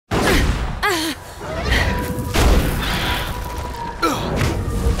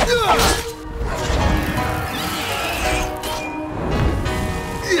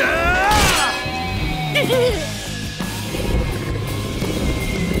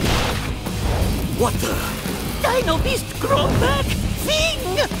What the? Dino Beast grown back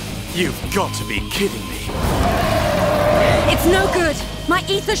thing! You've got to be kidding me. It's no good. My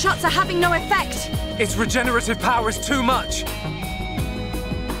ether shots are having no effect. Its regenerative power is too much.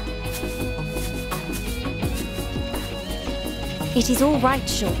 It is all right,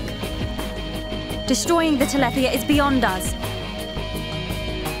 Shulk. Destroying the Telethia is beyond us.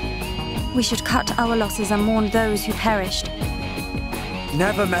 We should cut our losses and mourn those who perished.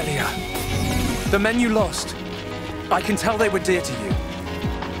 Never, Melia. The men you lost, I can tell they were dear to you.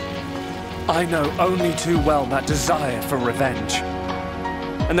 I know only too well that desire for revenge,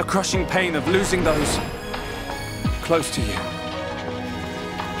 and the crushing pain of losing those close to you.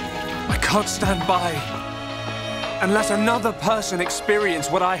 I can't stand by and let another person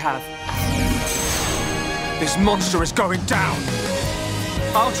experience what I have. This monster is going down.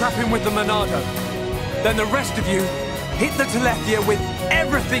 I'll trap him with the Monado. Then the rest of you, hit the Telethia with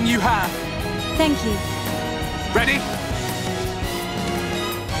everything you have. Thank you. Ready?